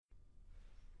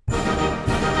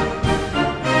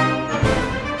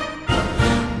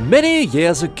Many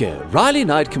years ago, Riley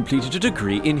Knight completed a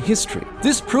degree in history.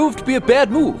 This proved to be a bad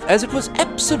move, as it was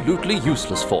absolutely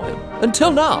useless for him.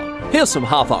 Until now. Here's some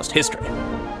half-assed history.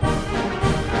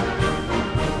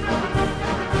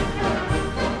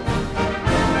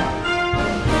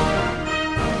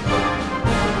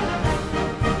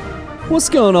 What's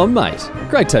going on, mate?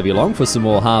 Great to have you along for some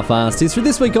more half-assed history.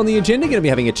 This week on the agenda, going to be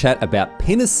having a chat about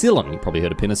penicillin. You've probably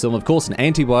heard of penicillin, of course, an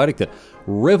antibiotic that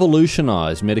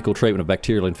revolutionised medical treatment of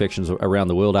bacterial infections around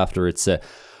the world after its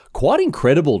quite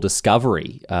incredible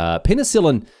discovery.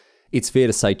 Penicillin, it's fair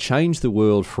to say, changed the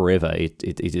world forever.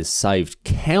 It has saved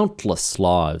countless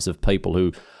lives of people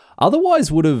who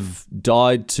otherwise would have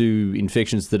died to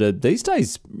infections that are these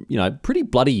days, pretty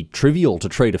bloody trivial to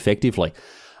treat effectively.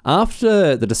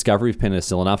 After the discovery of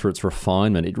penicillin, after its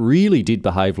refinement, it really did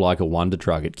behave like a wonder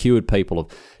drug. It cured people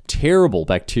of terrible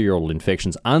bacterial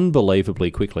infections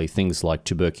unbelievably quickly, things like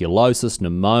tuberculosis,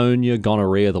 pneumonia,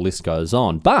 gonorrhea, the list goes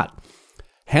on. But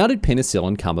how did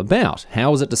penicillin come about? How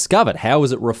was it discovered? How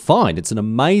was it refined? It's an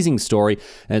amazing story,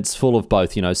 and it's full of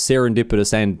both,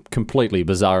 serendipitous and completely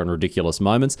bizarre and ridiculous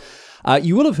moments.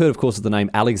 You will have heard, of course, of the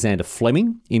name Alexander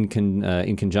Fleming in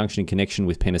connection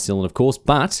with penicillin, of course,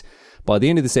 but by the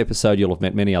end of this episode, you'll have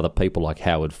met many other people like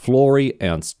Howard Florey,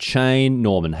 Ernst Chain,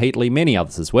 Norman Heatley, many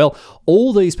others as well.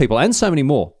 All these people, and so many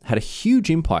more, had a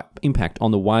huge impact on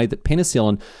the way that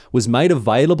penicillin was made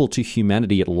available to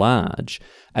humanity at large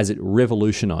as it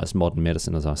revolutionised modern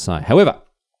medicine, as I say. However,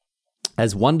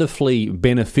 as wonderfully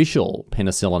beneficial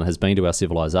penicillin has been to our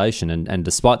civilization, and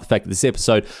despite the fact that this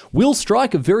episode will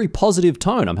strike a very positive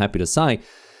tone, I'm happy to say,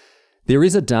 there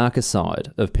is a darker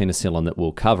side of penicillin that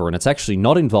we'll cover, and it's actually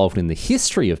not involved in the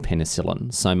history of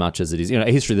penicillin so much as it is, a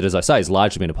history that, as I say, has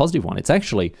largely been a positive one. It's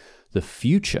actually the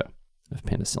future of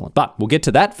penicillin. But we'll get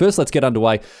to that. First, let's get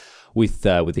underway with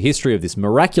the history of this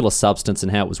miraculous substance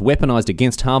and how it was weaponized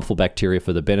against harmful bacteria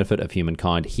for the benefit of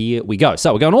humankind. Here we go.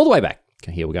 So we're going all the way back.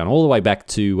 Here we're going all the way back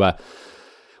to...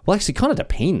 Well, actually, it kind of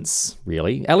depends,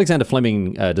 really. Alexander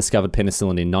Fleming discovered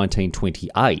penicillin in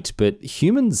 1928, but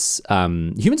humans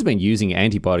have been using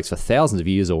antibiotics for thousands of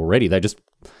years already. They just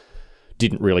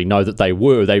didn't really know that they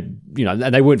were.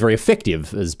 And they weren't very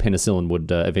effective, as penicillin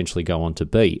would eventually go on to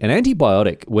be. An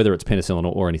antibiotic, whether it's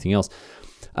penicillin or anything else,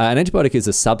 an antibiotic is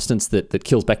a substance that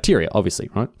kills bacteria, obviously,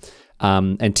 right?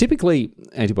 And typically,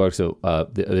 antibiotics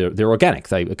they're organic.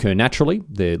 They occur naturally.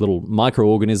 They're little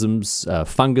microorganisms,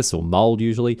 fungus or mold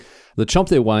usually, that chomp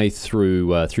their way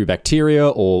through bacteria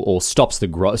or stops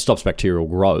bacterial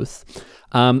growth.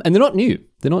 And they're not new.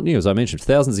 They're not new, as I mentioned. For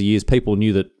thousands of years, people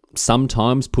knew that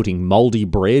sometimes putting moldy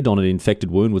bread on an infected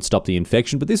wound would stop the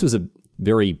infection, but this was a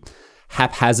very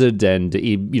haphazard and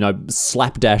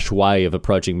slapdash way of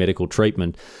approaching medical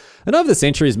treatment. And over the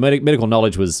centuries, medical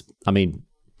knowledge was,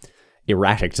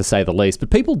 erratic to say the least, but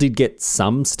people did get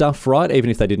some stuff right, even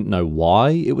if they didn't know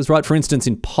why it was right. For instance,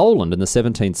 in Poland in the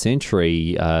 17th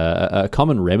century, a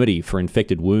common remedy for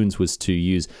infected wounds was to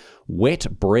use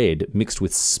wet bread mixed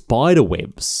with spider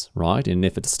webs, right, in an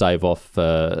effort to stave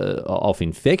off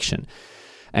infection.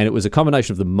 And it was a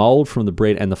combination of the mold from the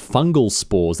bread and the fungal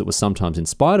spores that were sometimes in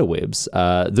spider webs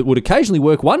that would occasionally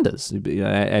work wonders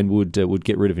and would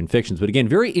get rid of infections. But again,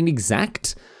 very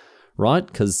inexact, right?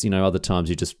 Because, other times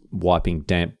you're just wiping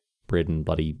damp bread and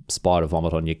bloody spider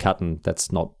vomit on your cut, and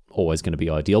that's not always going to be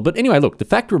ideal. But anyway, look, the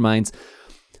fact remains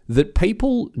that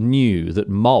people knew that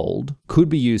mold could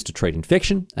be used to treat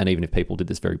infection, and even if people did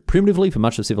this very primitively for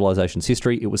much of civilization's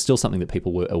history, it was still something that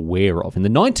people were aware of. In the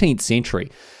 19th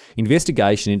century,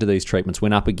 investigation into these treatments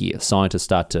went up a gear. Scientists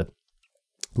start to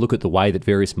look at the way that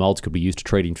various molds could be used to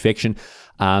treat infection.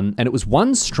 And it was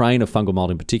one strain of fungal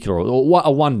mold in particular,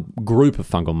 or one group of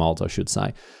fungal molds, I should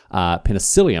say,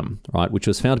 Penicillium, right, which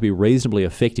was found to be reasonably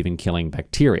effective in killing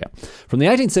bacteria. From the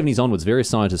 1870s onwards, various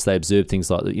scientists, they observed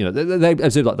things like, they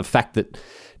observed like the fact that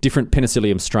different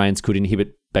Penicillium strains could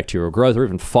inhibit bacterial growth or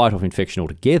even fight off infection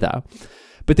altogether.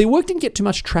 But their work didn't get too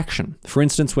much traction. For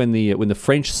instance, when the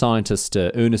French scientist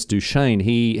Ernest Duchesne,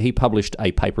 he published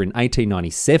a paper in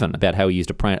 1897 about how he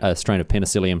used a strain of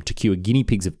penicillium to cure guinea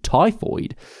pigs of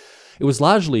typhoid, it was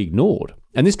largely ignored.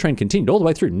 And this trend continued all the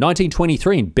way through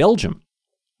 1923 in Belgium.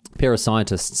 A pair of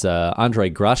scientists,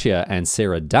 André Gratia and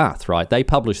Sarah Dath, right, they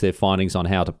published their findings on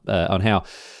how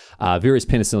various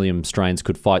penicillium strains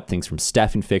could fight things from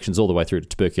staph infections all the way through to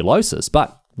tuberculosis.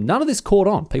 But none of this caught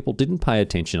on. People didn't pay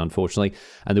attention, unfortunately,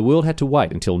 and the world had to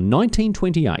wait until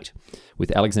 1928,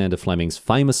 with Alexander Fleming's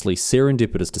famously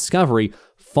serendipitous discovery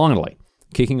finally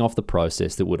kicking off the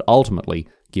process that would ultimately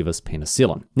give us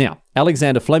penicillin. Now,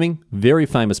 Alexander Fleming, very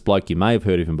famous bloke, you may have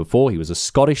heard of him before. He was a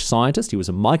Scottish scientist. He was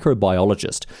a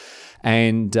microbiologist.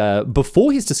 And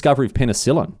before his discovery of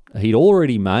penicillin, he'd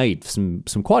already made some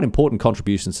quite important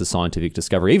contributions to scientific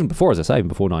discovery, even before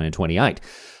 1928.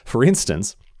 For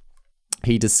instance,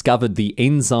 he discovered the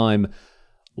enzyme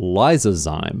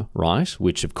lysozyme, right?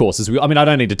 Which, of course, I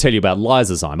don't need to tell you about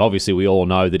lysozyme. Obviously, we all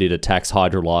know that it attacks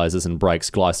hydrolyzers and breaks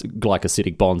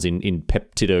glycosidic bonds in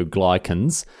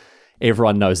peptidoglycans.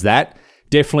 Everyone knows that.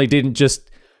 Definitely didn't just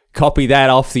copy that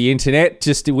off the internet.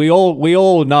 Just we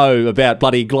all know about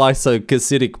bloody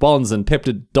glycosidic bonds and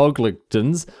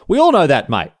peptidoglycans. We all know that,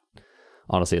 mate.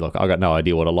 Honestly, look, I got no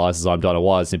idea what a lysozyme, don't know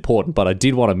why it's important, but I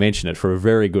did want to mention it for a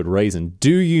very good reason.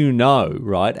 Do you know,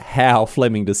 right, how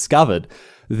Fleming discovered?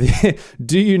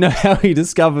 Do you know how he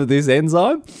discovered this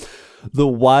enzyme? The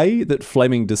way that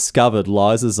Fleming discovered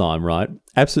lysozyme, right?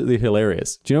 Absolutely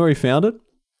hilarious. Do you know where he found it?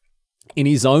 In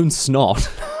his own snot.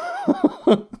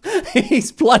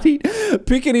 He's bloody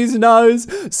picking his nose.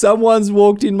 Someone's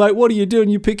walked in, mate. What are you doing?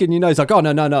 You picking your nose? Like, oh no,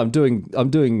 I'm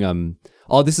doing.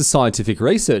 Oh, this is scientific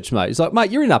research, mate. He's like,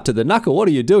 mate, you're in up to the knuckle. What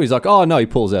are you doing? He's like, oh no. He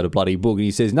pulls out a bloody book and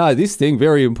he says, no, this thing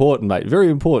very important, mate. Very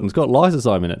important. It's got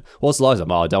lysozyme in it. What's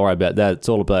lysozyme? Oh, don't worry about that. It's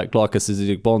all about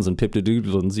glycosidic bonds and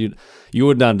peptidoglycans. You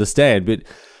wouldn't understand, but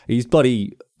he's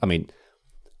bloody. I mean,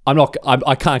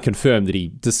 I can't confirm that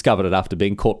he discovered it after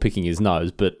being caught picking his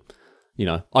nose, but. You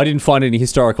know, I didn't find any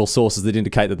historical sources that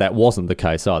indicate that wasn't the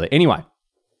case either. Anyway,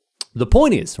 the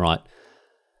point is, right,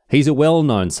 he's a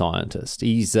well-known scientist.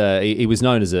 He was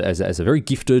known as a very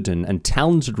gifted and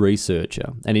talented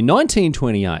researcher. And in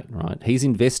 1928, right, he's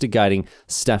investigating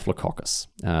Staphylococcus.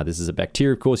 This is a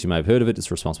bacteria, of course. You may have heard of it. It's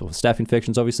responsible for staph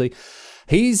infections, obviously.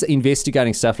 He's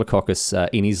investigating Staphylococcus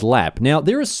in his lab. Now,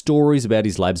 there are stories about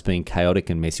his labs being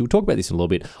chaotic and messy. We'll talk about this in a little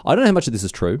bit. I don't know how much of this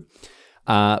is true.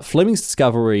 Fleming's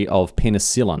discovery of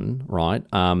penicillin, right,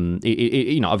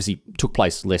 it obviously took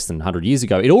place less than 100 years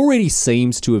ago. It already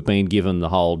seems to have been given the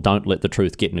whole don't let the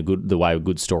truth get in the way of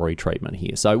good story treatment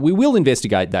here. So we will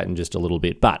investigate that in just a little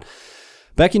bit. But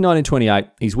back in 1928,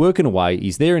 he's working away.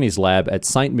 He's there in his lab at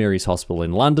St. Mary's Hospital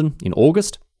in London in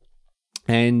August.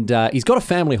 And he's got a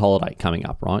family holiday coming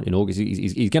up, right, in August.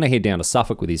 He's going to head down to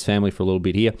Suffolk with his family for a little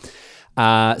bit here.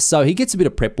 So he gets a bit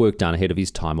of prep work done ahead of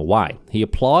his time away. He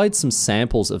applied some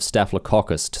samples of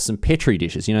Staphylococcus to some Petri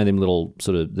dishes. You know, them little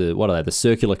sort of, the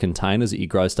circular containers that you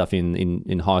grow stuff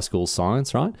in high school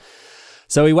science, right?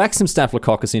 So he whacks some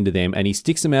Staphylococcus into them and he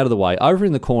sticks them out of the way over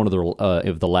in the corner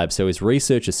of the lab so his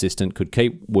research assistant could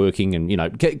keep working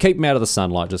and, keep them out of the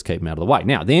sunlight, just keep them out of the way.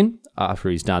 Now, then, after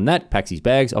he's done that, packs his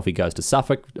bags, off he goes to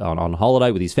Suffolk on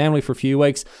holiday with his family for a few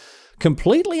weeks,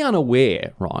 completely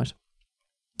unaware, right,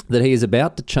 that he is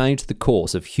about to change the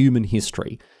course of human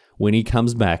history when he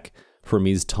comes back from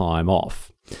his time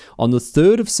off. On the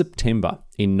 3rd of September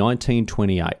in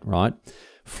 1928, right,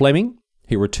 Fleming,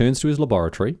 he returns to his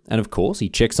laboratory, and of course, he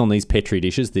checks on these Petri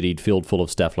dishes that he'd filled full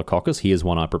of Staphylococcus. Here's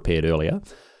one I prepared earlier.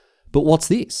 But what's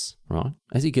this, right?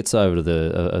 As he gets over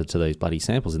to these bloody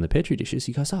samples in the Petri dishes,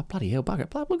 he goes, oh, bloody hell, bugger.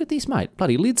 Look at this, mate.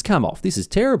 Bloody lid's come off. This is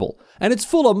terrible. And it's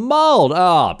full of mold.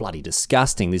 Oh, bloody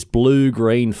disgusting. This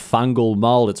blue-green fungal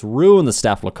mold. It's ruined the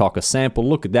Staphylococcus sample.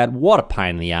 Look at that. What a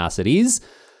pain in the ass it is.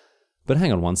 But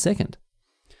hang on one second.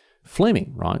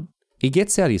 Fleming, right? He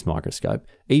gets out his microscope,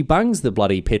 he bungs the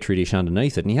bloody Petri dish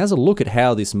underneath it, and he has a look at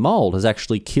how this mold has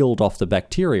actually killed off the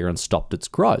bacteria and stopped its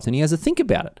growth, and he has a think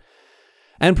about it.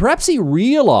 And perhaps he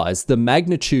realised the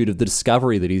magnitude of the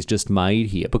discovery that he's just made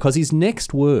here, because his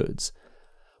next words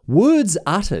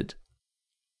uttered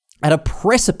at a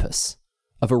precipice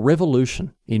of a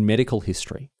revolution in medical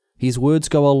history, his words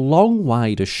go a long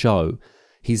way to show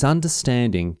his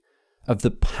understanding of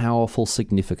the powerful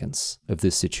significance of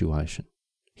this situation.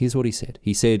 Here's what he said.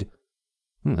 He said,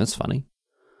 that's funny.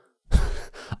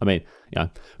 I mean,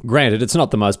 granted, it's not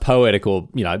the most poetic or,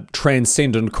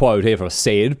 transcendent quote ever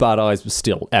said, but I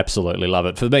still absolutely love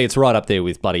it. For me, it's right up there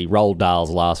with bloody Roald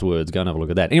Dahl's last words. Go and have a look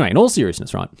at that. Anyway, in all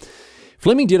seriousness, right,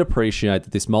 Fleming did appreciate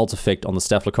that this mold's effect on the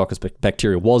Staphylococcus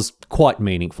bacteria was quite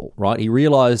meaningful, right? He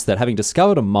realised that having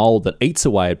discovered a mold that eats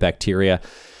away at bacteria,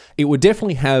 it would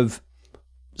definitely have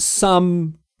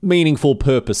some meaningful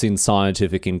purpose in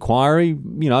scientific inquiry,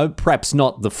 perhaps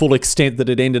not the full extent that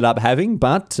it ended up having,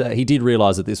 but he did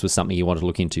realise that this was something he wanted to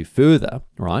look into further,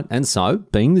 right? And so,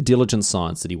 being the diligent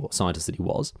scientist that he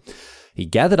was, he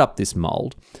gathered up this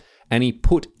mould and he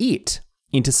put it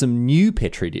into some new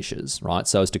Petri dishes, right,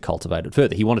 so as to cultivate it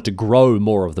further. He wanted to grow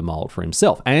more of the mould for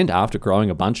himself. And after growing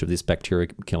a bunch of this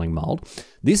bacteria-killing mould,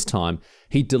 this time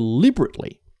he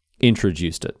deliberately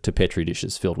introduced it to Petri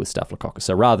dishes filled with Staphylococcus.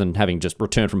 So rather than having just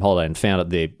returned from holiday and found it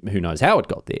there, who knows how it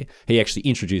got there, he actually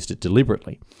introduced it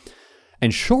deliberately.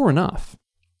 And sure enough,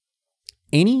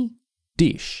 any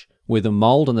dish where the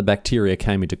mold and the bacteria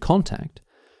came into contact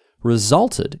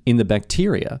resulted in the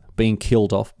bacteria being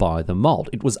killed off by the mold.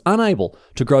 It was unable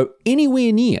to grow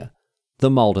anywhere near the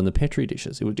mold in the Petri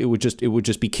dishes. It would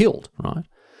just be killed, right?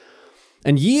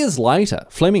 And years later,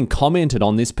 Fleming commented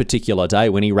on this particular day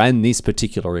when he ran this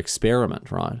particular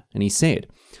experiment, right? And he said,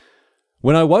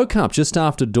 "When I woke up just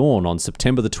after dawn on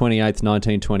September the 28th,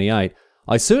 1928,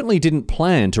 I certainly didn't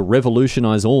plan to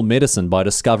revolutionize all medicine by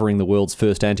discovering the world's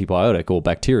first antibiotic or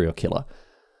bacterial killer.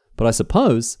 But I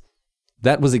suppose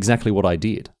that was exactly what I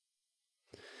did."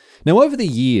 Now, over the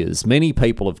years, many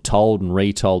people have told and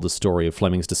retold the story of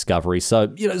Fleming's discovery.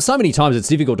 So, so many times it's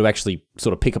difficult to actually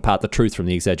sort of pick apart the truth from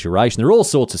the exaggeration. There are all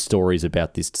sorts of stories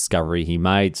about this discovery he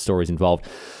made. Stories involved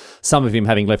some of him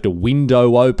having left a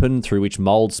window open through which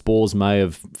mold spores may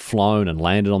have flown and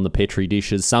landed on the Petri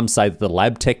dishes. Some say that the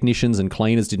lab technicians and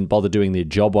cleaners didn't bother doing their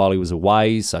job while he was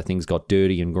away, so things got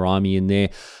dirty and grimy in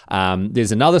there.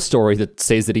 There's another story that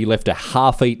says that he left a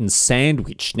half-eaten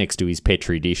sandwich next to his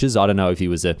Petri dishes. I don't know if he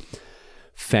was a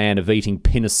fan of eating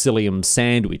penicillium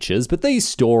sandwiches, but these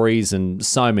stories and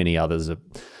so many others are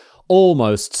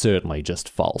almost certainly just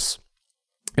false.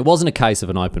 It wasn't a case of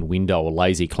an open window or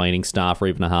lazy cleaning staff or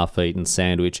even a half-eaten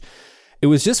sandwich. It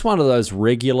was just one of those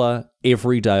regular,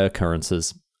 everyday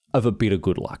occurrences of a bit of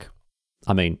good luck.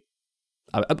 I mean,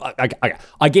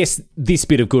 I guess this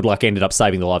bit of good luck ended up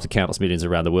saving the lives of countless millions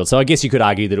around the world, so I guess you could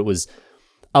argue that it was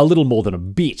a little more than a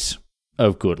bit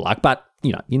of good luck, but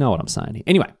you know what I'm saying here.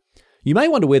 Anyway, you may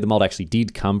wonder where the mold actually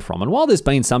did come from, and while there's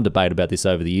been some debate about this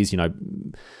over the years,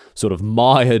 sort of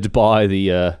mired by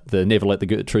the never let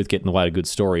the truth get in the way of a good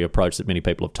story approach that many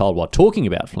people have told while talking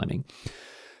about Fleming,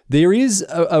 there is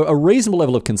a reasonable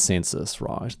level of consensus,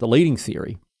 right? The leading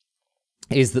theory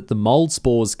is that the mold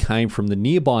spores came from the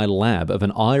nearby lab of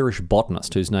an Irish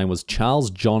botanist whose name was Charles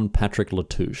John Patrick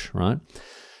Latouche, right?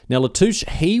 Now, Latouche,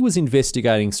 he was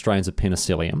investigating strains of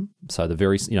penicillium, so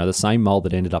the same mold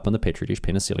that ended up on the Petri dish,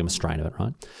 penicillium, a strain of it,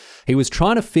 right? He was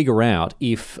trying to figure out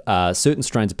if certain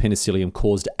strains of penicillium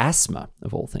caused asthma,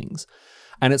 of all things.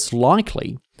 And it's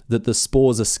likely that the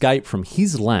spores escaped from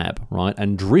his lab, right,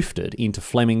 and drifted into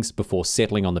Fleming's before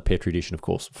settling on the Petri dish and, of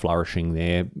course, flourishing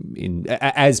there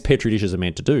as Petri dishes are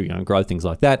meant to do, grow things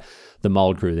like that. The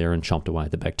mold grew there and chomped away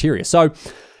at the bacteria. So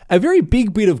a very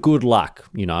big bit of good luck,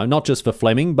 not just for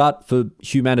Fleming, but for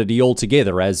humanity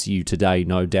altogether, as you today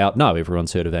no doubt know.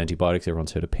 Everyone's heard of antibiotics,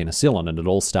 everyone's heard of penicillin, and it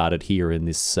all started here in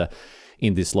this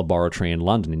laboratory in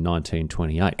London in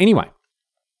 1928. Anyway,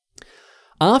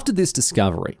 after this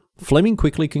discovery, Fleming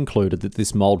quickly concluded that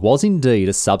this mold was indeed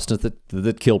a substance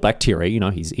that killed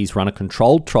bacteria. He's run a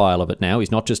controlled trial of it now. He's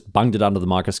not just bunged it under the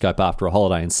microscope after a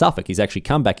holiday in Suffolk. He's actually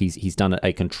come back. He's done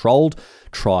a controlled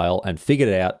trial and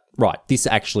figured out, right, this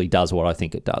actually does what I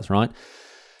think it does, right?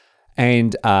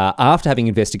 And after having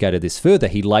investigated this further,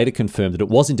 he later confirmed that it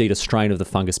was indeed a strain of the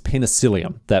fungus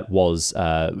Penicillium that was,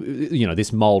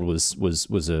 this mold was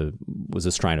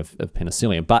a strain of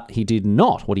Penicillium. But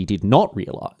what he did not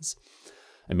realise,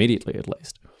 immediately at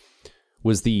least,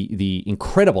 was the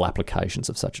incredible applications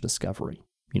of such a discovery.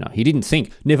 He didn't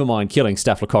think, never mind killing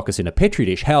Staphylococcus in a Petri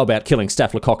dish, how about killing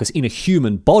Staphylococcus in a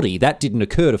human body? That didn't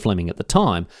occur to Fleming at the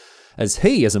time, as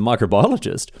he, as a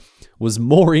microbiologist, was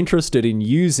more interested in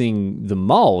using the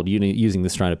mold, using the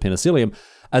strain of Penicillium,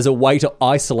 as a way to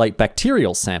isolate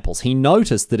bacterial samples. He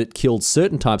noticed that it killed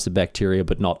certain types of bacteria,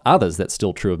 but not others. That's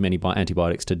still true of many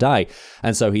antibiotics today.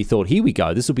 And so he thought, here we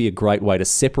go, this will be a great way to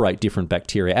separate different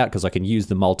bacteria out, because I can use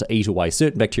the mold to eat away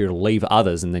certain bacteria to leave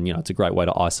others, and then, it's a great way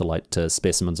to isolate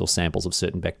specimens or samples of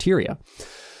certain bacteria.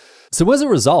 So as a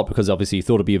result, because obviously he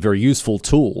thought it'd be a very useful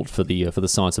tool for the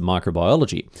science of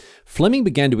microbiology, Fleming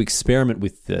began to experiment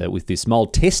with this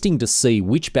mold, testing to see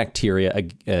which bacteria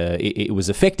it was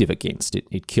effective against.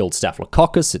 It killed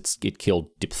Staphylococcus, it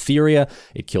killed diphtheria,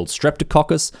 it killed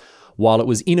Streptococcus, while it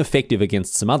was ineffective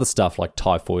against some other stuff like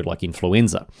typhoid, like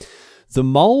influenza. The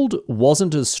mold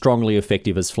wasn't as strongly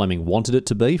effective as Fleming wanted it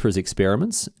to be for his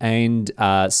experiments, and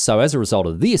so as a result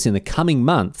of this, in the coming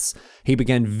months, he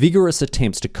began vigorous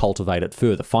attempts to cultivate it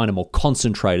further, find a more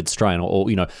concentrated strain, or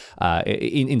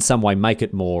in some way make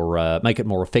it more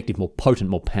effective, more potent,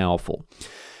 more powerful.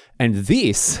 And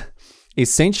this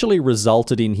essentially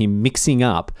resulted in him mixing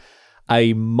up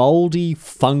a moldy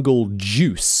fungal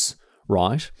juice,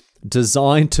 right,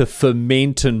 designed to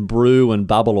ferment and brew and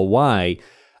bubble away,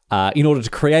 in order to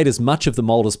create as much of the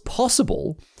mold as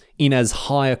possible in as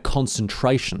high a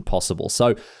concentration possible.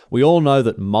 So we all know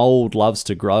that mold loves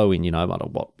to grow in,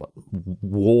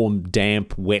 warm,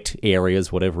 damp, wet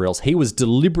areas, whatever else. He was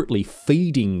deliberately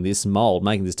feeding this mold,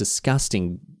 making this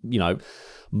disgusting,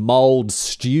 mold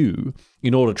stew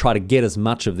in order to try to get as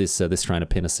much of this strain of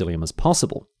Penicillium as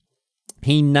possible.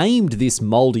 He named this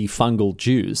moldy fungal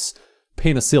juice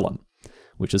penicillin,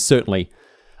 which is certainly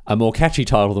a more catchy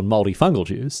title than moldy fungal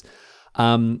juice.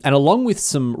 And along with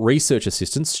some research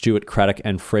assistants, Stuart Craddock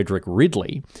and Frederick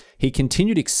Ridley, he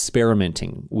continued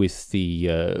experimenting with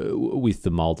the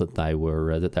mold that they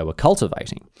were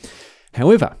cultivating.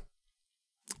 However,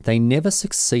 they never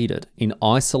succeeded in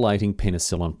isolating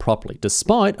penicillin properly,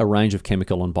 despite a range of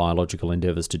chemical and biological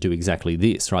endeavours to do exactly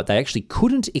this, right? They actually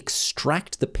couldn't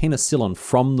extract the penicillin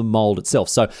from the mold itself.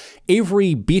 So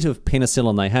every bit of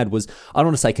penicillin they had was, I don't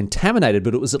want to say contaminated,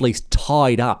 but it was at least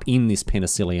tied up in this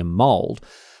penicillium mold.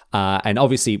 And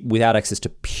obviously, without access to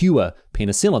pure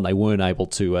penicillin, they weren't able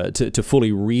to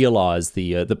fully realise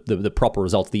the proper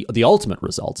results, the ultimate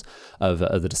results of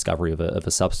the discovery of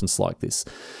a substance like this.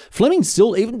 Fleming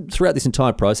still, even throughout this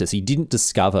entire process, he didn't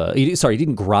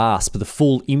grasp the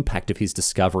full impact of his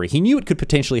discovery. He knew it could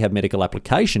potentially have medical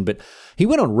application, but he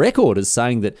went on record as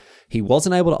saying that he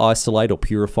wasn't able to isolate or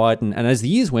purify it, and as the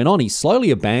years went on, he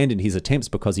slowly abandoned his attempts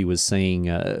because he was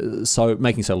making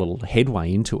so little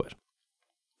headway into it.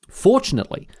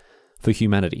 Fortunately for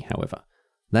humanity, however,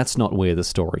 that's not where the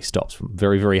story stops. I'm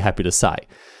very, very happy to say.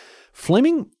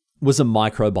 Fleming was a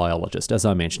microbiologist, as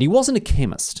I mentioned. He wasn't a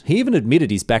chemist. He even admitted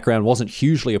his background wasn't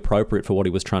hugely appropriate for what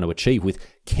he was trying to achieve with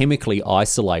chemically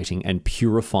isolating and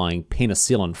purifying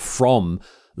penicillin from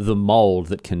the mold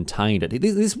that contained it.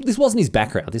 This wasn't his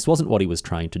background. This wasn't what he was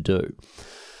trained to do.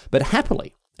 But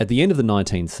happily, at the end of the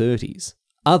 1930s,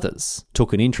 others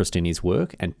took an interest in his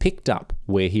work and picked up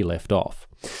where he left off.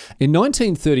 In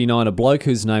 1939, a bloke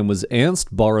whose name was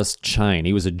Ernst Boris Chain,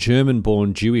 he was a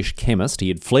German-born Jewish chemist. He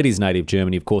had fled his native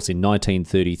Germany, of course, in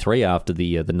 1933 after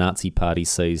the Nazi Party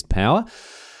seized power.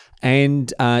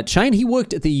 And Chain, he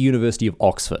worked at the University of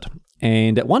Oxford.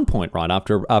 And at one point, right,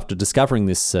 after discovering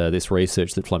this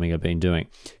research that Fleming had been doing,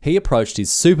 he approached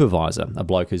his supervisor, a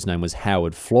bloke whose name was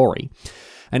Howard Florey.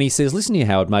 And he says, listen here,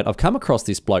 Howard, mate, I've come across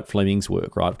this bloke Fleming's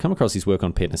work, right? I've come across his work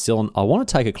on penicillin. I want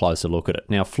to take a closer look at it.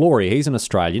 Now, Florey, he's an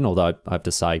Australian, although I have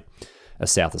to say a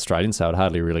South Australian, so it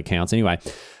hardly really counts. Anyway,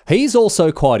 he's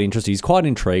also quite interested. He's quite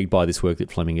intrigued by this work that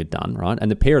Fleming had done, right?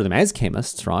 And the pair of them, as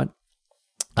chemists, right,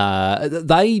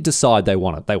 they decide they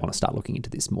want to start looking into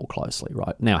this more closely,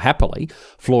 right? Now, happily,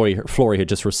 Florey had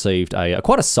just received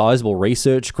quite a sizable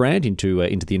research grant into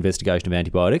the investigation of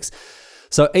antibiotics.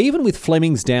 So even with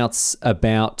Fleming's doubts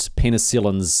about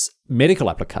penicillin's medical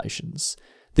applications,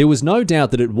 there was no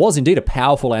doubt that it was indeed a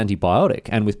powerful antibiotic,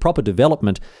 and with proper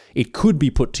development, it could be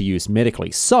put to use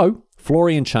medically. So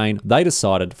Florey and Chain, they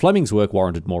decided Fleming's work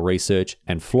warranted more research,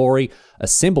 and Florey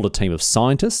assembled a team of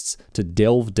scientists to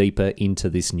delve deeper into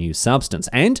this new substance.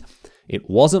 And it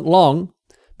wasn't long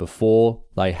before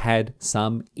they had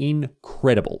some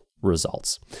incredible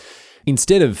results.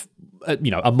 Instead of a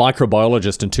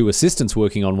microbiologist and two assistants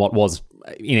working on what was,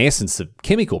 in essence, a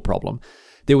chemical problem,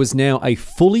 there was now a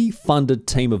fully funded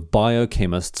team of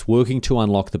biochemists working to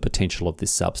unlock the potential of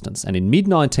this substance. And in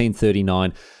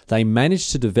mid-1939, they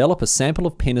managed to develop a sample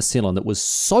of penicillin that was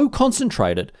so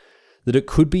concentrated that it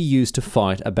could be used to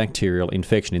fight a bacterial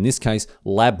infection. In this case,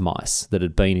 lab mice that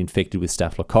had been infected with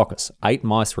Staphylococcus. 8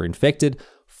 mice were infected.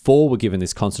 4 were given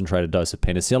this concentrated dose of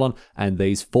penicillin, and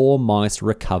these 4 mice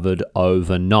recovered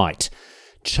overnight.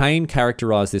 Chain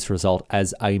characterized this result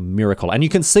as a miracle, and you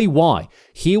can see why.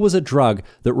 Here was a drug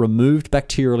that removed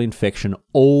bacterial infection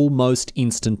almost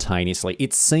instantaneously.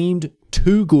 It seemed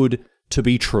too good to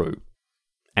be true.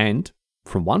 And,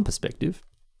 from one perspective,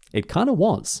 it kind of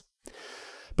was.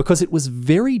 Because it was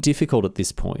very difficult at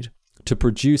this point to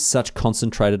produce such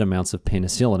concentrated amounts of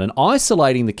penicillin, and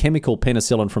isolating the chemical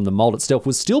penicillin from the mold itself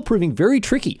was still proving very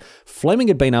tricky. Fleming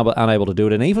had been unable to do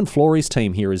it, and even Florey's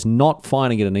team here is not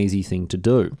finding it an easy thing to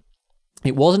do.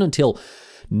 It wasn't until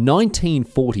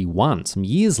 1941, some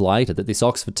years later, that this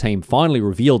Oxford team finally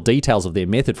revealed details of their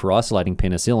method for isolating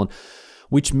penicillin,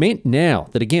 which meant now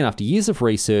that, again, after years of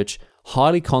research,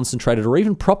 highly concentrated or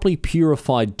even properly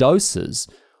purified doses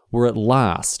were at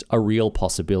last a real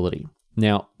possibility.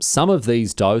 Now, some of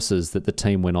these doses that the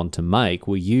team went on to make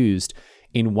were used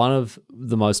in one of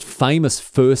the most famous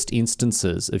first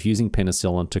instances of using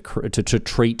penicillin to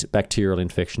treat bacterial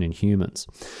infection in humans.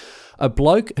 A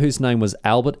bloke whose name was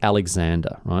Albert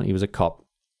Alexander, right? He was a cop,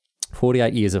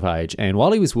 48 years of age, and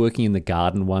while he was working in the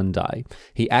garden one day,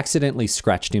 he accidentally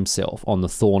scratched himself on the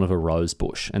thorn of a rose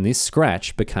bush, and this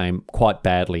scratch became quite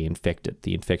badly infected.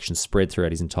 The infection spread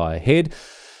throughout his entire head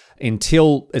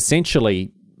until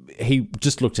essentially he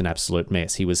just looked an absolute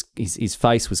mess. His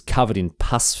face was covered in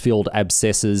pus-filled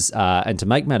abscesses, and to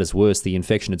make matters worse, the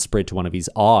infection had spread to one of his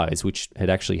eyes, which had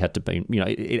actually had to be,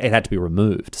 it had to be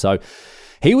removed. So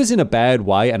he was in a bad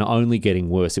way and only getting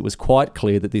worse. It was quite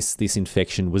clear that this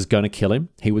infection was going to kill him.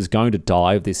 He was going to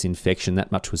die of this infection.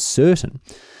 That much was certain.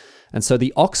 And so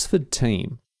the Oxford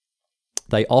team,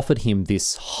 they offered him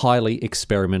this highly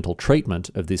experimental treatment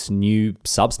of this new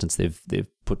substance they've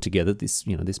put together, this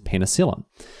penicillin.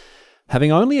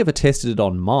 Having only ever tested it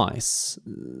on mice,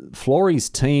 Florey's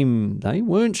team, they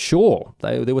weren't sure.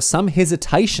 There was some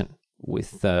hesitation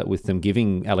with them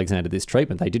giving Alexander this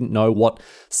treatment. They didn't know what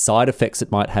side effects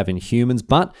it might have in humans,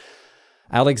 but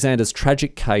Alexander's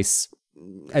tragic case,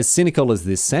 as cynical as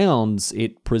this sounds,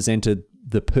 it presented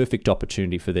the perfect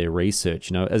opportunity for their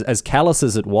research. As callous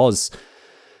as it was,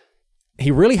 he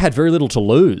really had very little to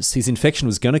lose. His infection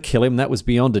was going to kill him, that was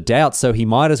beyond a doubt, so he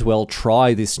might as well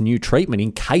try this new treatment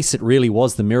in case it really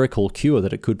was the miracle cure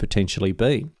that it could potentially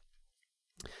be.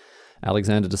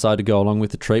 Alexander decided to go along with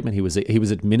the treatment. He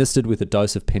was administered with a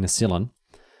dose of penicillin,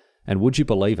 and would you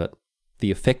believe it,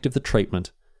 the effect of the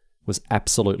treatment was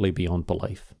absolutely beyond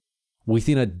belief.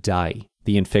 Within a day,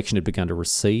 the infection had begun to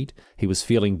recede. He was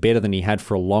feeling better than he had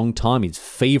for a long time. His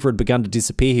fever had begun to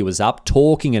disappear. He was up,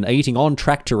 talking and eating, on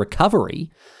track to recovery.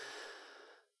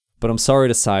 But I'm sorry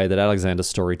to say that Alexander's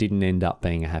story didn't end up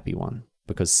being a happy one,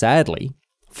 because sadly,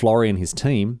 Florey and his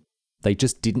team, they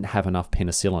just didn't have enough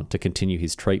penicillin to continue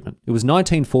his treatment. It was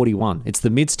 1941. It's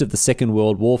the midst of the Second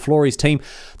World War. Florey's team,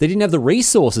 they didn't have the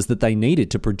resources that they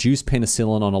needed to produce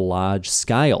penicillin on a large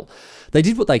scale. They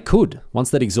did what they could.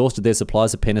 Once they'd exhausted their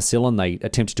supplies of penicillin, they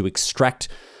attempted to extract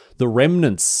the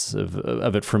remnants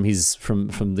of it from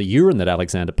the urine that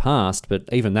Alexander passed, but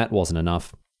even that wasn't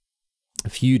enough. A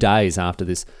few days after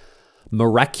this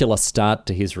miraculous start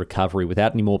to his recovery,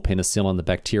 without any more penicillin, the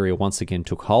bacteria once again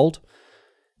took hold,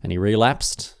 and he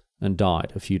relapsed and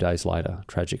died a few days later,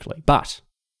 tragically. But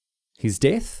his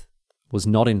death was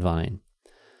not in vain,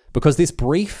 because this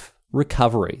brief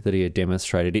recovery that he had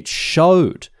demonstrated, it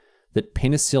showed that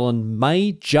penicillin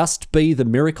may just be the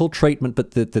miracle treatment,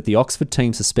 but that the Oxford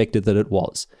team suspected that it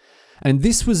was. And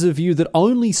this was a view that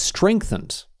only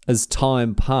strengthened as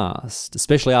time passed,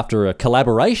 especially after a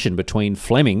collaboration between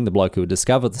Fleming, the bloke who had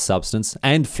discovered the substance,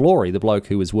 and Florey, the bloke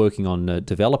who was working on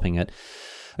developing it.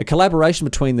 A collaboration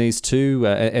between these two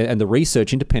and the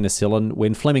research into penicillin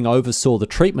when Fleming oversaw the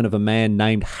treatment of a man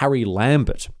named Harry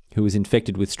Lambert, who was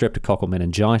infected with streptococcal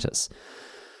meningitis.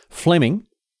 Fleming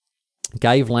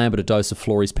gave Lambert a dose of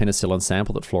Florey's penicillin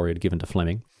sample that Florey had given to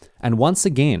Fleming, and once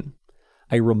again,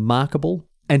 a remarkable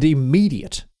and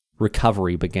immediate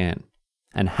recovery began.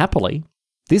 And happily,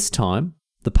 this time,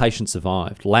 the patient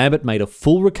survived. Lambert made a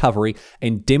full recovery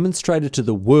and demonstrated to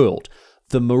the world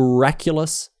the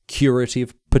miraculous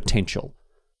curative potential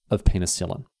of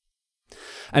penicillin.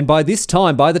 And by the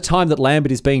time that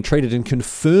Lambert is being treated and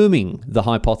confirming the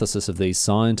hypothesis of these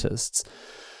scientists,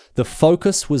 the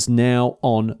focus was now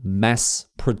on mass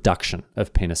production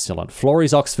of penicillin.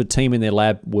 Florey's Oxford team in their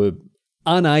lab were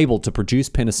unable to produce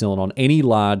penicillin on any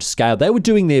large scale. They were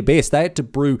doing their best. They had to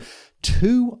brew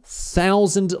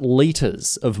 2,000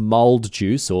 litres of mould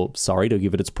juice, or, to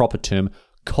give it its proper term,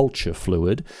 culture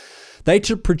fluid. They had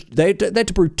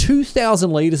to brew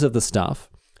 2,000 litres of the stuff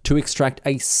to extract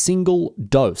a single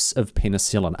dose of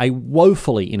penicillin, a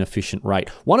woefully inefficient rate.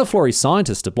 One of Florey's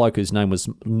scientists, a bloke whose name was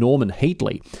Norman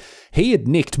Heatley, he had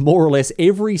nicked more or less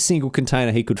every single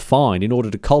container he could find in order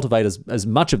to cultivate as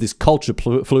much of this culture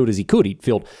fluid as he could. He'd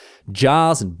filled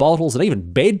jars and bottles and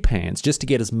even bedpans just to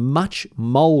get as much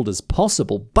mould as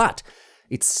possible, but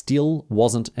it still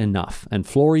wasn't enough. And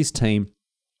Florey's team,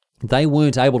 they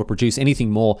weren't able to produce anything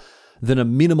more than a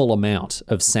minimal amount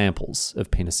of samples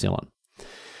of penicillin.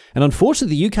 And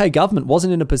unfortunately, the UK government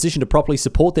wasn't in a position to properly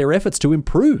support their efforts to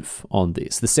improve on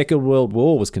this. The Second World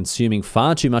War was consuming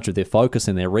far too much of their focus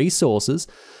and their resources,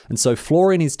 and so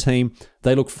Florey and his team,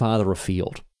 they looked farther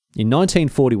afield. In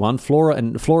 1941,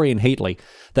 Florey and Heatley,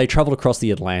 they travelled across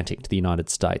the Atlantic to the United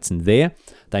States, and there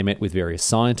they met with various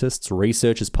scientists,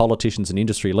 researchers, politicians, and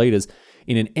industry leaders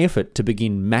in an effort to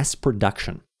begin mass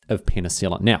production of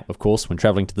penicillin. Now, of course, when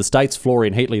travelling to the States, Florey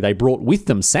and Heatley, they brought with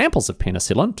them samples of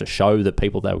penicillin to show the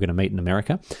people they were going to meet in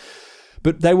America.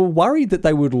 But they were worried that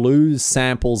they would lose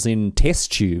samples in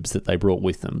test tubes that they brought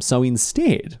with them. So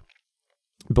instead,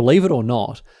 believe it or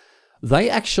not, they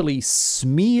actually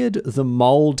smeared the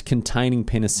mould containing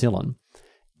penicillin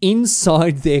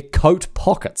inside their coat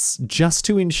pockets just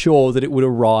to ensure that it would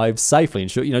arrive safely.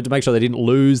 Ensure, to make sure they didn't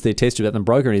lose their test tube, that them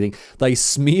broke or anything. They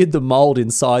smeared the mold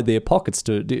inside their pockets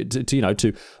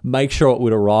to make sure it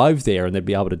would arrive there, and they'd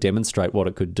be able to demonstrate what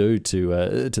it could do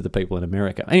to the people in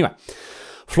America. Anyway,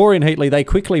 Florey and Heatley, they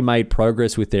quickly made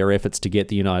progress with their efforts to get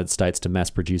the United States to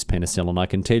mass-produce penicillin. I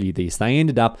can tell you this. They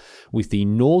ended up with the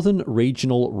Northern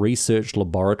Regional Research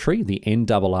Laboratory, the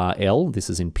NRRL. This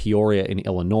is in Peoria in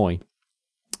Illinois.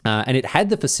 And it had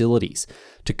the facilities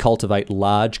to cultivate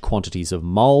large quantities of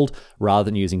mold. Rather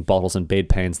than using bottles and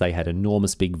bedpans, they had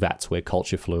enormous big vats where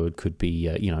culture fluid could be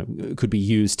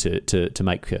used to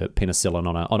make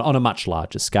penicillin on a much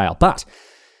larger scale. But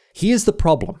here's the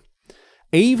problem.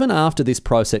 Even after this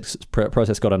process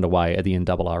got underway at the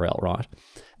NRRL, right?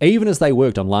 Even as they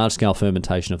worked on large-scale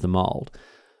fermentation of the mold,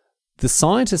 the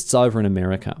scientists over in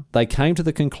America, they came to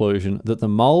the conclusion that the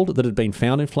mold that had been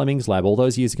found in Fleming's lab all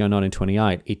those years ago,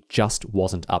 1928, it just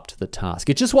wasn't up to the task.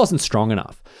 It just wasn't strong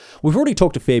enough. We've already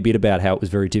talked a fair bit about how it was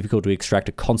very difficult to extract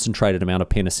a concentrated amount of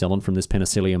penicillin from this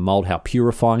penicillium mold, how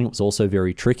purifying it was also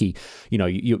very tricky.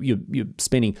 You're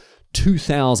spending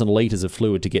 2,000 litres of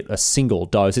fluid to get a single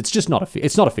dose. It's just not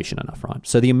efficient enough, right?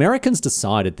 So the Americans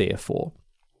decided, therefore,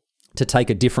 to take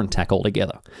a different tack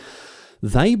altogether.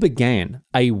 They began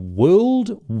a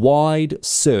worldwide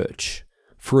search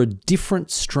for a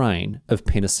different strain of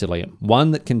penicillium,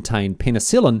 one that contained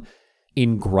penicillin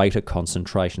in greater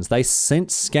concentrations. They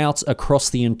sent scouts across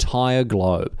the entire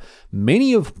globe,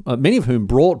 many of whom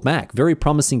brought back very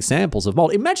promising samples of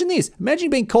mold. Imagine this. Imagine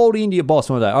being called into your boss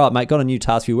one day. All right, mate, got a new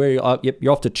task for you. Where are you? Oh, yep,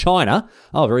 you're off to China.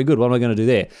 Oh, very good. What am I going to do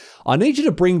there? I need you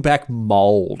to bring back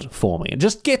mold for me and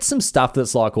just get some stuff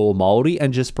that's like all moldy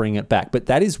and just bring it back. But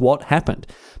that is what happened.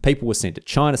 People were sent to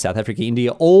China, South Africa,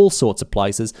 India, all sorts of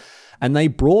places, and they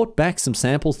brought back some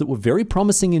samples that were very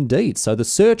promising indeed. So the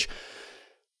search,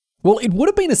 well, it would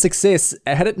have been a success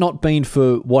had it not been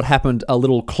for what happened a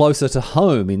little closer to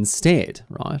home instead,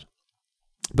 right?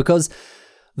 Because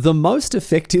the most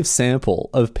effective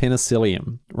sample of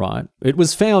penicillium, right, it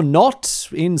was found not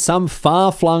in some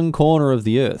far-flung corner of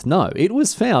the earth. No, it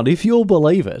was found, if you'll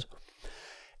believe it,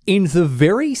 in the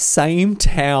very same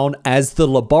town as the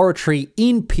laboratory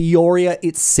in Peoria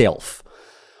itself.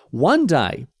 One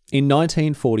day in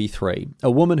 1943, a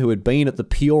woman who had been at the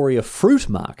Peoria fruit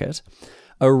market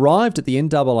arrived at the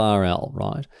NRRL,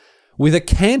 right, with a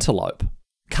cantaloupe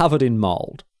covered in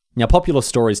mold. Now, popular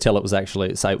stories tell it was actually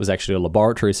a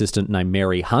laboratory assistant named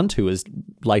Mary Hunt, who was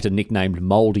later nicknamed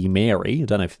Moldy Mary. I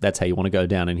don't know if that's how you want to go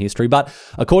down in history, but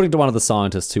according to one of the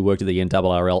scientists who worked at the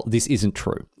NRRL, this isn't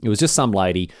true. It was just some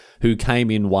lady who came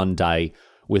in one day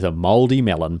with a moldy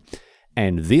melon,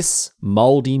 and this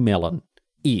moldy melon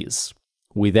is,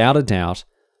 without a doubt,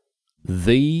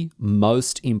 the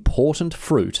most important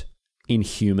fruit in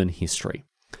human history,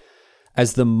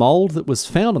 as the mold that was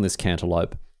found on this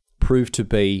cantaloupe proved to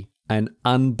be an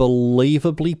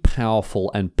unbelievably powerful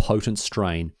and potent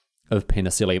strain of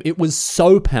penicillium. It was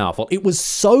so powerful, it was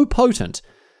so potent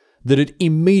that it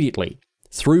immediately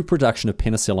threw production of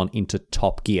penicillin into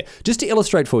top gear. Just to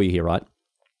illustrate for you here, right?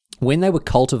 When they were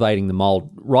cultivating the mold,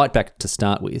 right back to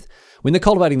start with, when they're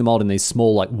cultivating the mold in these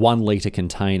small, like 1 litre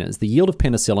containers, the yield of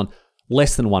penicillin,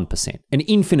 less than 1%, an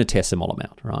infinitesimal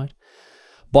amount, right?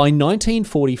 By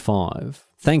 1945,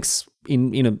 thanks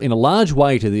in a large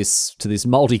way to this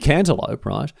moldy cantaloupe,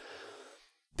 right,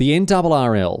 the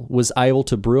NRRL was able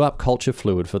to brew up culture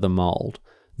fluid for the mold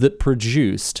that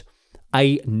produced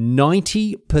a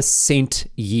 90%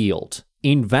 yield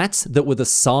in vats that were the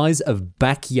size of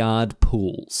backyard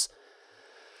pools.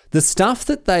 The stuff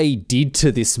that they did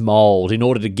to this mold in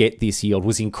order to get this yield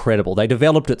was incredible. They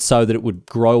developed it so that it would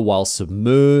grow while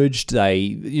submerged.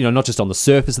 They, not just on the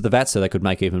surface of the vat, so they could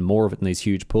make even more of it in these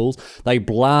huge pools. They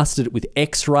blasted it with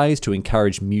X-rays to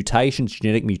encourage mutations,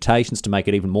 genetic mutations, to make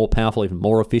it even more powerful, even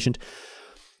more efficient.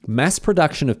 Mass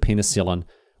production of penicillin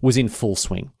was in full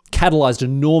swing, catalyzed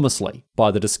enormously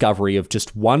by the discovery of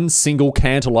just one single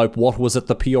cantaloupe what was at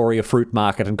the Peoria fruit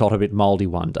market and got a bit moldy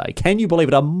one day. Can you believe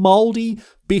it? A moldy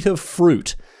bit of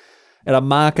fruit at a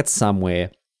market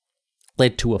somewhere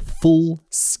led to a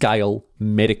full-scale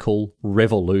medical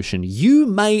revolution. You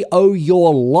may owe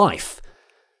your life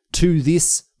to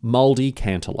this moldy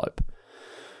cantaloupe.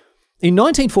 In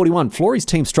 1941, Florey's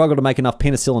team struggled to make enough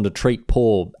penicillin to treat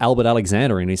poor Albert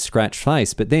Alexander in his scratched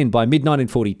face, but then by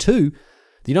mid-1942,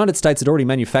 the United States had already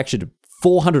manufactured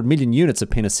 400 million units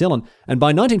of penicillin, and by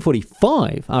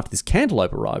 1945, after this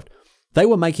cantaloupe arrived, they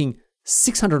were making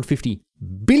 650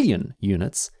 billion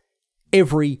units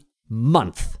every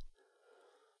month.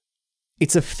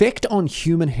 Its effect on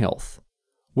human health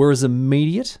were as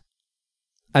immediate,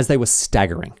 as they were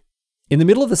staggering. In the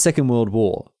middle of the Second World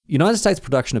War, United States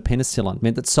production of penicillin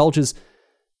meant that soldiers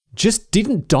just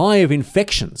didn't die of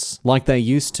infections like they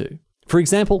used to. For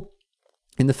example,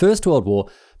 in the First World War,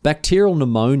 bacterial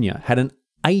pneumonia had an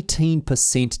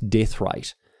 18% death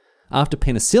rate. After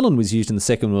penicillin was used in the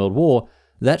Second World War,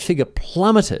 that figure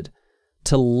plummeted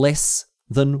to less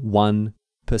than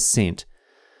 1%.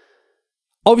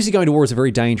 Obviously, going to war is a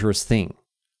very dangerous thing,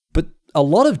 but a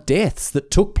lot of deaths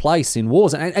that took place in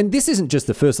wars, and this isn't just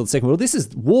the First or the Second World War, this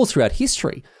is wars throughout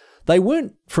history. They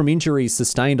weren't from injuries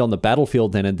sustained on the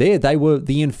battlefield then and there. They were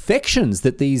the infections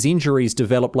that these injuries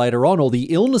developed later on, or the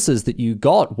illnesses that you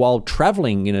got while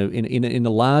traveling in a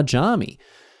large army.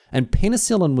 And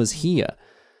penicillin was here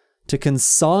to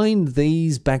consign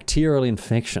these bacterial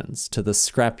infections to the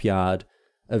scrapyard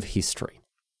of history.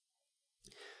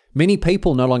 Many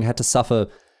people no longer had to suffer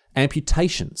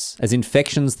amputations, as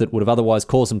infections that would have otherwise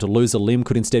caused them to lose a limb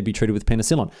could instead be treated with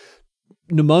penicillin.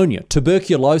 Pneumonia,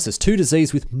 tuberculosis, two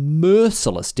diseases with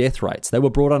merciless death rates. They were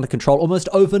brought under control almost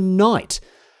overnight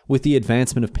with the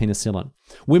advancement of penicillin.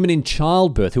 Women in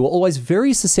childbirth, who were always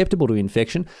very susceptible to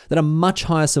infection, that a much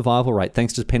higher survival rate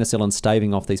thanks to penicillin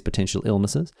staving off these potential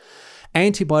illnesses.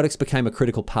 Antibiotics became a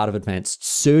critical part of advanced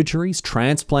surgeries,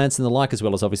 transplants and the like, as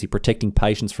well as obviously protecting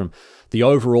patients from the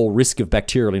overall risk of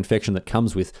bacterial infection that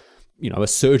comes with, a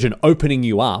surgeon opening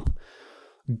you up.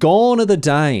 Gone are the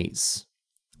days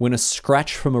when a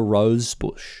scratch from a rose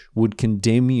bush would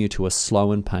condemn you to a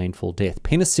slow and painful death.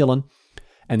 Penicillin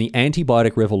and the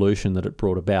antibiotic revolution that it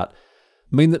brought about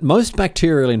mean that most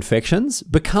bacterial infections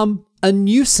become a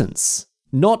nuisance,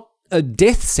 not a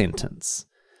death sentence.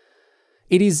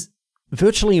 It is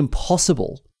virtually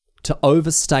impossible to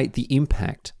overstate the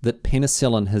impact that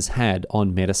penicillin has had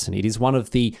on medicine. It is one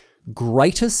of the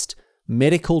greatest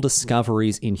medical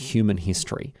discoveries in human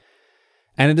history.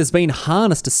 And it has been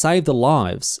harnessed to save the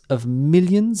lives of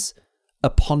millions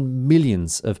upon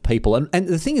millions of people. And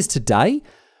the thing is, today,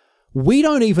 we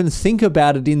don't even think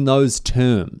about it in those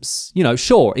terms.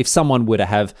 Sure, if someone were to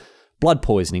have blood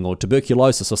poisoning or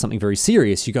tuberculosis or something very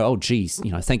serious, you go, oh, geez,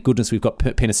 thank goodness we've got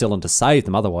penicillin to save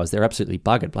them. Otherwise, they're absolutely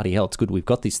buggered. Bloody hell, it's good we've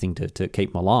got this thing to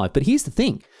keep them alive. But here's the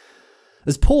thing.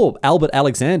 As poor Albert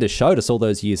Alexander showed us all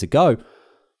those years ago,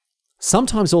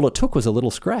 sometimes all it took was a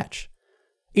little scratch.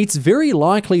 It's very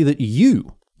likely that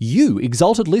you,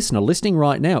 exalted listener listening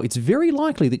right now, it's very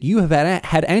likely that you have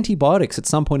had antibiotics at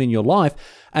some point in your life,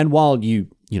 and while you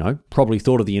probably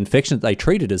thought of the infection that they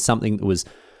treated as something that was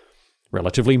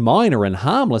relatively minor and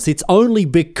harmless, it's only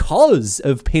because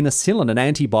of penicillin and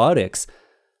antibiotics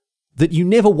that you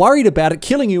never worried about it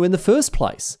killing you in the first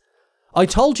place. I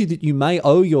told you that you may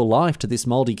owe your life to this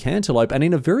moldy cantaloupe, and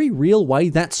in a very real way,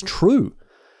 that's true.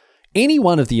 Any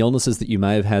one of the illnesses that you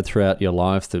may have had throughout your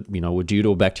life that, were due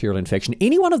to a bacterial infection,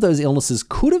 any one of those illnesses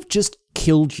could have just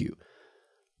killed you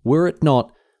were it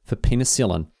not for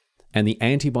penicillin and the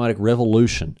antibiotic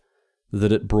revolution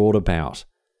that it brought about.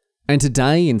 And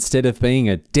today, instead of being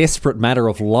a desperate matter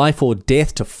of life or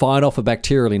death to fight off a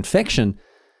bacterial infection,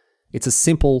 it's as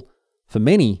simple, for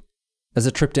many, as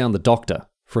a trip down the doctor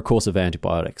for a course of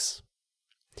antibiotics.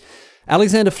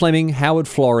 Alexander Fleming, Howard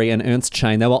Florey, and Ernst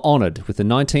Chain, they were honoured with the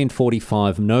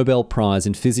 1945 Nobel Prize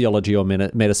in Physiology or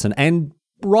Medicine, and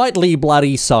rightly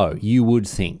bloody so, you would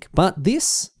think. But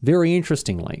this, very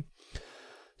interestingly,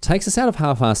 takes us out of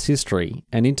half-assed history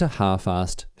and into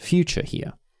half-assed future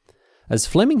here. As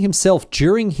Fleming himself,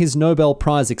 during his Nobel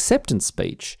Prize acceptance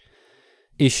speech,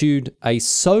 issued a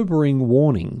sobering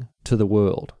warning to the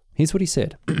world. Here's what he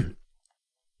said.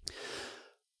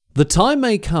 The time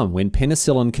may come when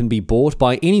penicillin can be bought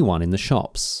by anyone in the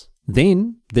shops.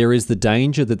 Then there is the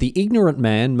danger that the ignorant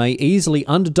man may easily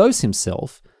underdose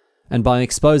himself and, by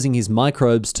exposing his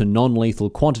microbes to non-lethal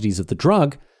quantities of the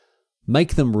drug,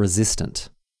 make them resistant.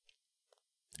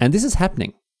 And this is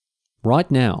happening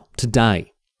right now,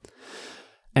 today.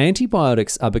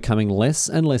 Antibiotics are becoming less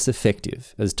and less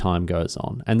effective as time goes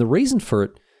on, and the reason for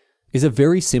it is a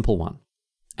very simple one.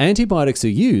 Antibiotics are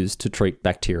used to treat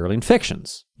bacterial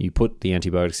infections. You put the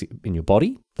antibiotics in your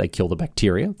body, they kill the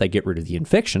bacteria, they get rid of the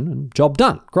infection, and job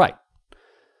done. Great.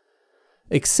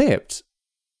 Except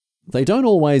they don't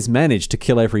always manage to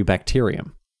kill every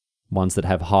bacterium. Ones that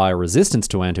have higher resistance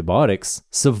to antibiotics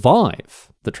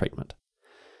survive the treatment.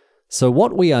 So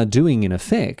what we are doing, in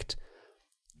effect,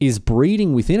 is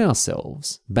breeding within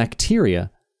ourselves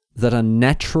bacteria that are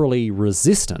naturally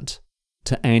resistant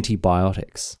to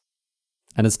antibiotics.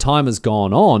 And as time has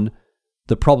gone on,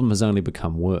 the problem has only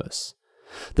become worse.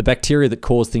 The bacteria that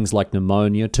cause things like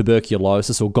pneumonia,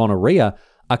 tuberculosis, or gonorrhea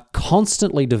are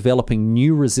constantly developing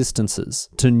new resistances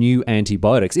to new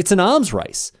antibiotics. It's an arms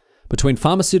race between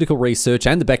pharmaceutical research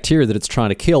and the bacteria that it's trying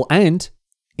to kill, and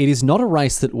it is not a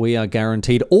race that we are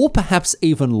guaranteed or perhaps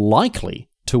even likely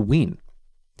to win.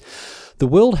 The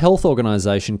World Health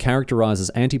Organization characterizes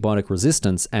antibiotic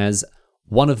resistance as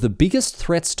one of the biggest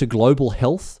threats to global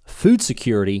health, food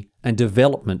security, and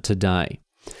development today.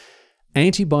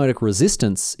 Antibiotic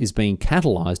resistance is being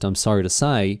catalyzed, I'm sorry to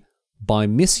say, by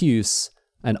misuse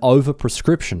and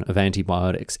overprescription of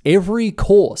antibiotics. Every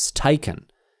course taken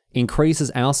increases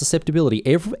our susceptibility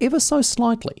ever so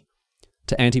slightly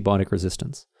to antibiotic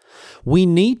resistance. We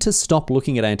need to stop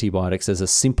looking at antibiotics as a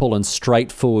simple and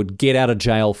straightforward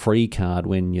get-out-of-jail-free card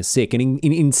when you're sick, and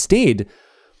instead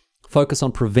focus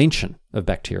on prevention of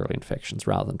bacterial infections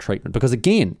rather than treatment. Because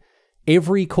again,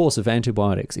 every course of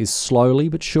antibiotics is slowly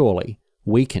but surely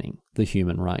weakening the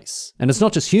human race. And it's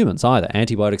not just humans either.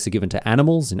 Antibiotics are given to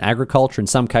animals in agriculture, in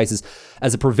some cases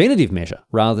as a preventative measure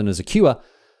rather than as a cure,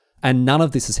 and none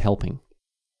of this is helping.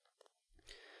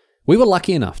 We were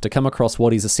lucky enough to come across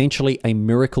what is essentially a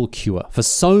miracle cure for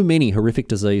so many horrific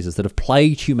diseases that have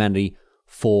plagued humanity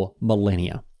for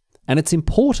millennia. And it's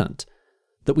important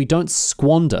that we don't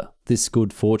squander this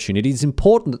good fortune. It is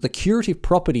important that the curative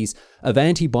properties of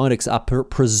antibiotics are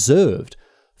preserved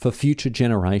for future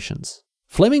generations.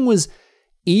 Fleming was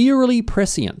eerily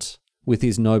prescient with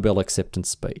his Nobel acceptance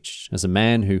speech. As a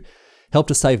man who helped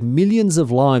to save millions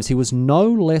of lives, he was no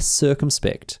less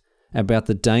circumspect about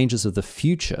the dangers of the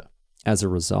future as a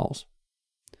result.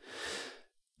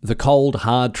 The cold,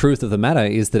 hard truth of the matter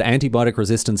is that antibiotic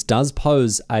resistance does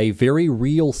pose a very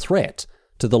real threat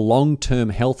to the long-term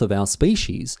health of our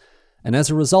species, and as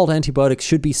a result, antibiotics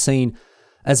should be seen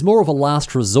as more of a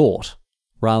last resort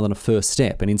rather than a first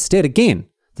step. And instead, again,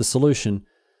 the solution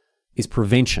is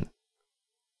prevention.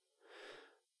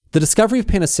 The discovery of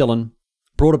penicillin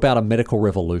brought about a medical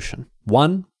revolution,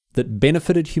 one that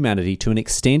benefited humanity to an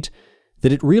extent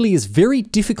that it really is very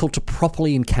difficult to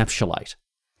properly encapsulate.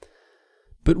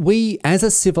 But we, as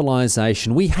a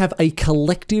civilization, we have a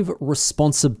collective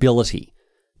responsibility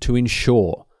to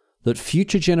ensure that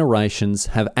future generations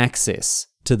have access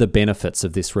to the benefits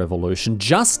of this revolution,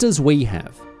 just as we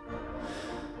have,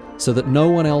 so that no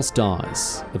one else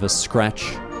dies of a scratch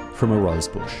from a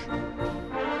rosebush.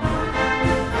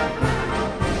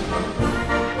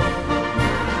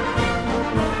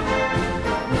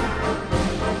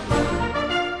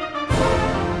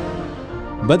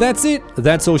 But that's it.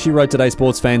 That's all she wrote today,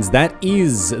 sports fans. That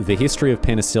is the history of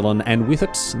penicillin, and with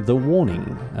it, the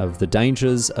warning of the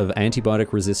dangers of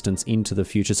antibiotic resistance into the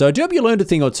future. So I do hope you learned a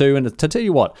thing or two, and to tell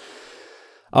you what,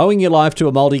 owing your life to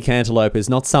a moldy cantaloupe is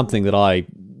not something that I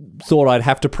thought I'd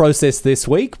have to process this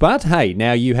week, but hey,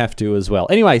 now you have to as well.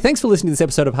 Anyway, thanks for listening to this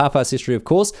episode of Half-Assed History, of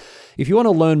course. If you want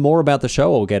to learn more about the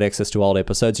show or get access to old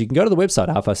episodes, you can go to the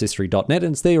website, halfassedhistory.net,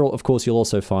 and it's there, of course, you'll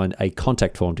also find a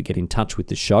contact form to get in touch with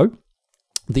the show.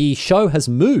 The show has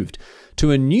moved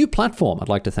to a new platform. I'd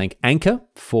like to thank Anchor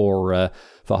for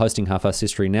hosting Half-Assed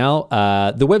History now.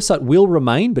 The website will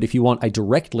remain, but if you want a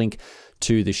direct link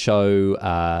to the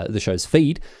show's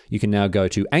feed, you can now go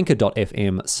to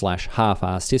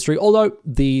anchor.fm/half-assed-history, although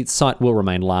the site will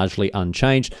remain largely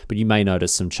unchanged, but you may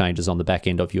notice some changes on the back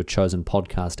end of your chosen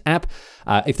podcast app.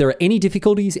 If there are any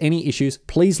difficulties, any issues,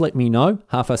 please let me know,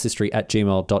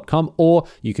 halfassedhistory@gmail.com, or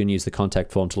you can use the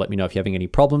contact form to let me know if you're having any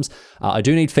problems. I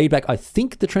do need feedback. I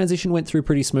think the transition went through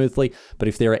pretty smoothly, but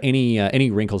if there are any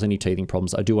wrinkles, any teething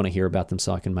problems, I do want to hear about them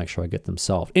so I can make sure I get them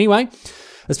solved. Anyway,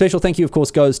 a special thank you, of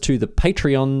course, goes to the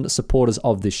Patreon supporters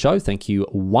of this show. Thank you,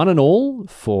 one and all,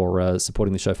 for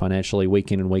supporting the show financially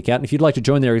week in and week out. And if you'd like to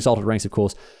join their exalted ranks, of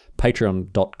course,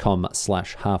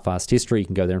 patreon.com/halfassedhistory. You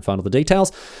can go there and find all the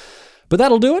details. But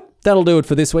that'll do it. That'll do it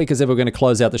for this week, as ever. We're going to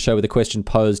close out the show with a question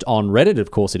posed on Reddit.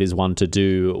 Of course, it is one to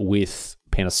do with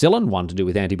penicillin, one to do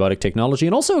with antibiotic technology,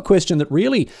 and also a question that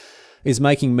really is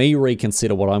making me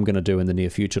reconsider what I'm going to do in the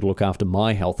near future to look after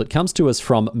my health. It comes to us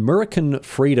from American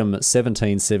Freedom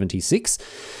 1776,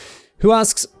 who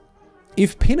asks,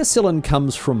 if penicillin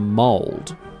comes from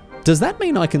mold, does that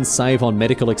mean I can save on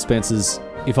medical expenses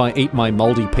if I eat my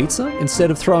moldy pizza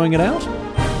instead of throwing it out?